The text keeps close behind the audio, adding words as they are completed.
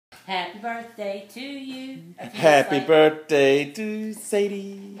Happy birthday to you. Happy birthday to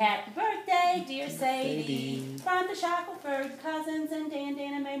Sadie. Happy birthday, dear Sadie. From the Shackelford cousins and Dan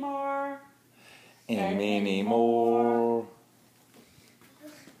and May more. And many more.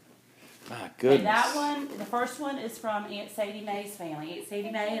 My goodness. And that one, the first one is from Aunt Sadie Mae's family. Aunt Sadie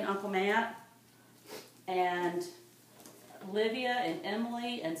Mae and Uncle Matt. And Olivia and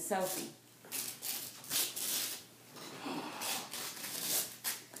Emily and Sophie.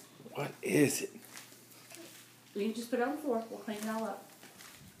 What is it? You can just put it on the floor. We'll clean it all up.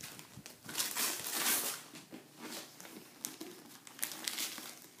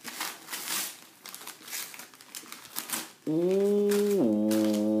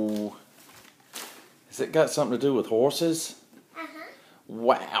 Ooh. Has it got something to do with horses? Uh-huh.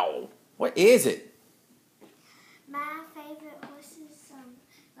 Wow. What is it? My favorite horse is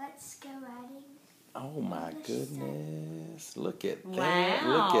Let's Go Riding. Oh my goodness. Look at that.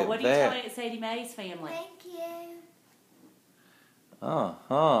 Wow. Look at what do you that. tell Aunt Sadie Mae's family? Thank you.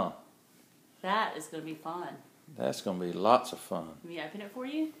 Uh-huh. That is going to be fun. That's going to be lots of fun. Let me open it for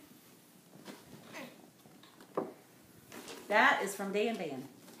you. That is from Dan. Okay.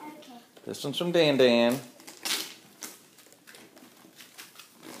 This one's from Dan.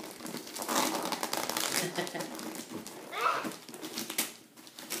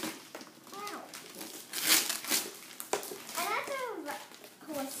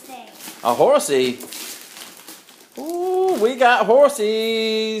 A horsey. Ooh, we got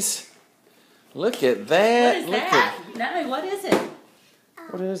horsies. Look at that. What is that? No, what is it?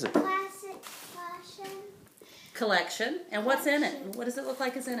 What is it? Classic fashion. Collection. And what's in it? What does it look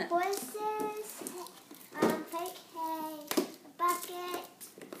like is in it? Horses, fake hay, a bucket,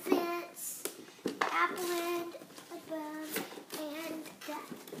 fence, apple and a bone, and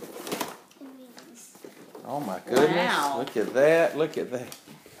wings. Oh my goodness. Wow. Look at that. Look at that.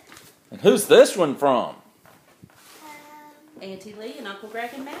 And who's this one from? Auntie Lee and Uncle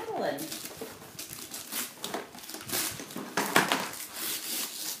Greg and Madeline.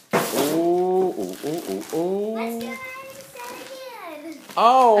 Ooh, ooh, ooh, ooh, ooh. Let's go ahead and set again.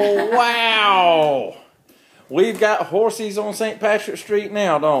 Oh, wow. We've got horsies on St. Patrick's Street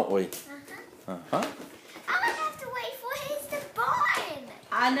now, don't we? Uh-huh. Uh-huh. I would have to wait for his to born.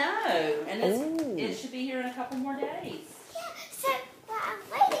 I know. And Ooh. it should be here in a couple more days. Yeah, so while I'm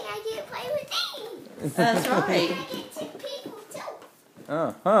waiting, I get to play with these. That's And I right. get two people, too.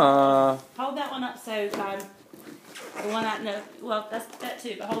 Uh-huh. Hold that one up so the one out, no, well, that's that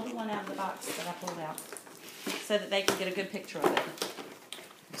too, but hold the one out of the box that I pulled out so that they can get a good picture of it.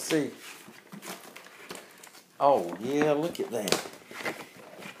 Let's see. Oh, yeah, look at that. Look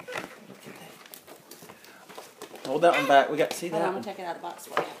at that. Hold that one back. We got to see Hold that on, I'm one. going to take it out of the box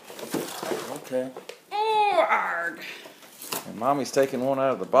for you. Okay. Oh, arg. And Mommy's taking one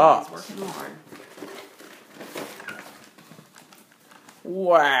out of the He's box. working hard.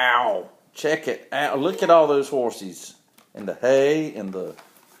 Wow. Check it out. Look at all those horses. And the hay and the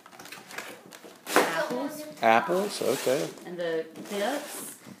Apples apples. Okay. and the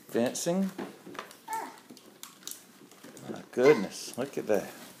bits. Fencing. My goodness. Look at that.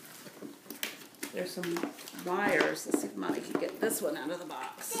 There's some wires. Let's see if Mommy can get this one out of the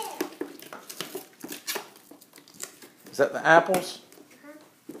box. Is that the apples?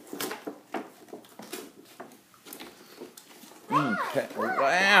 Okay.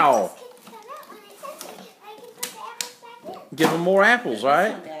 Wow. Give them more apples, right?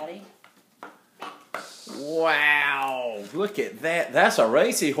 This one, Daddy. Wow. Look at that. That's a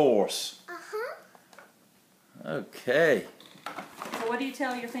racy horse. Uh-huh. Okay. So what do you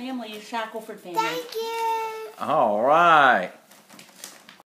tell your family, your Shackelford family? Thank you. All right.